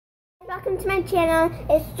welcome to my channel.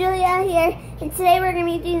 It's Julia here, and today we're going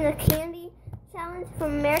to be doing the candy challenge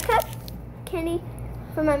from America. Candy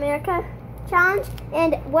from America challenge.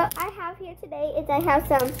 And what I have here today is I have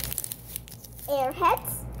some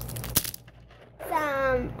Airheads,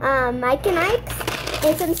 some Mike and Ike's,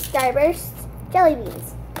 and some Starburst jelly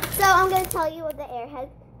beans. So I'm going to tell you what the Airhead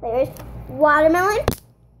flavors: watermelon,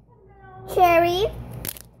 cherry,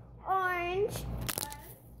 orange,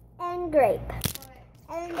 and grape.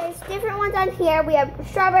 And there's different ones on here. We have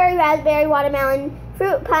strawberry, raspberry, watermelon,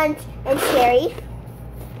 fruit punch, and cherry.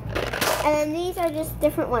 And then these are just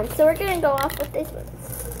different ones. So we're going to go off with these ones.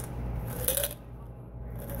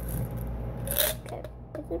 Okay.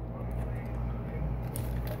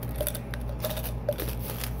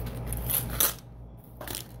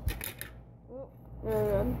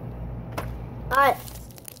 Alright.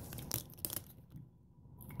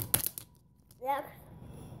 Yep.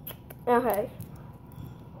 Okay.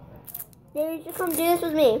 You just come do this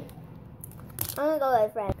with me. I'm gonna go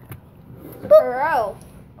with friend. Bro.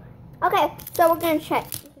 Okay, so we're gonna check.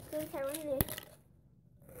 I'm just gonna try one of these.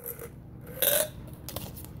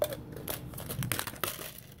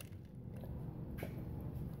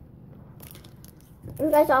 You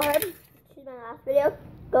guys saw her. She's my last video.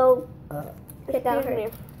 Go check out her.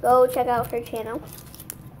 Go check out her channel.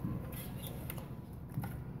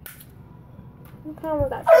 Okay, we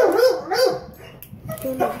got.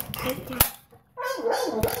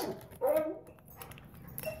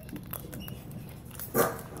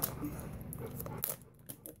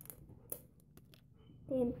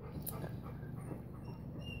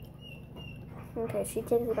 Okay, she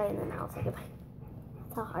takes a bite and then I'll take a bite.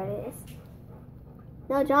 That's how hard it is.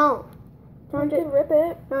 No, don't. Don't just rip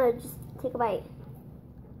it. No, just take a bite.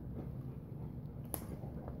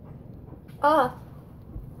 Ah.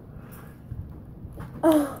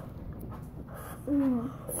 Oh.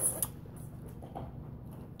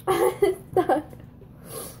 It's stuck.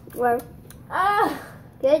 Where? Ah!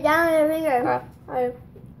 Get it down with your finger.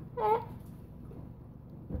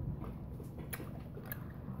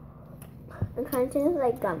 It kind of tastes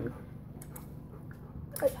like gum.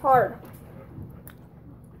 It's hard.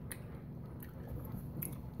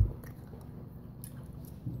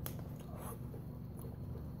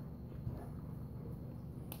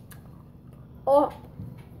 Oh.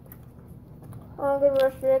 I'm gonna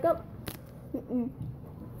rush it up.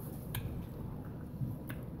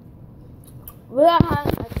 We are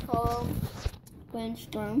having a total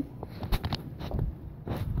windstorm.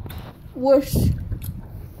 Whoosh.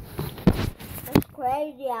 It's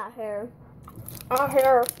crazy out here. Out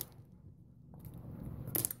here.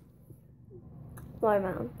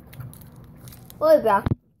 Watermelon. We'll be back.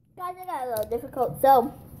 Guys, I got a little difficult,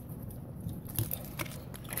 so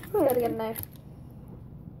I gotta get a knife.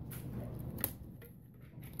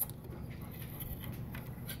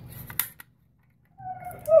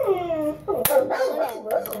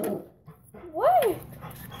 What?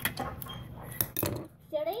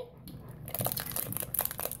 Jelly?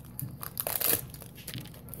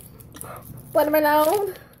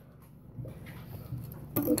 Watermelon.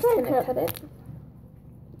 I'm trying to cut it.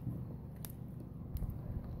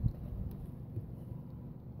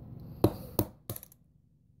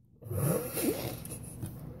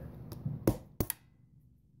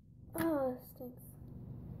 Oh, it stinks.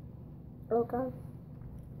 Oh God.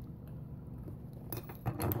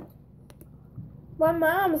 My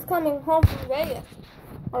mom is coming home from Vegas.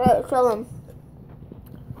 Alright, show them.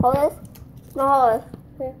 Hold this. No, hold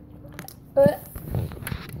this. Okay.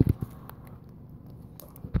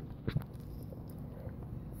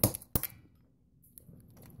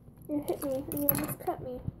 You hit me. You almost cut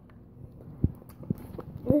me.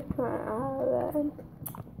 Okay.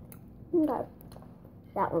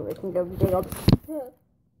 That one we can go dig up.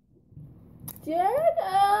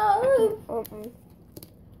 Jacob!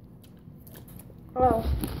 Oh.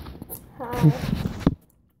 Hi.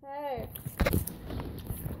 Hey.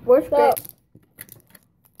 Where's Grape?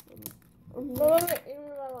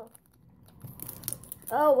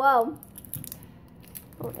 Oh, wow.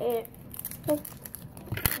 Don't eat it.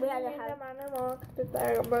 We had to have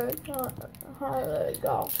how did it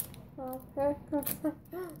go?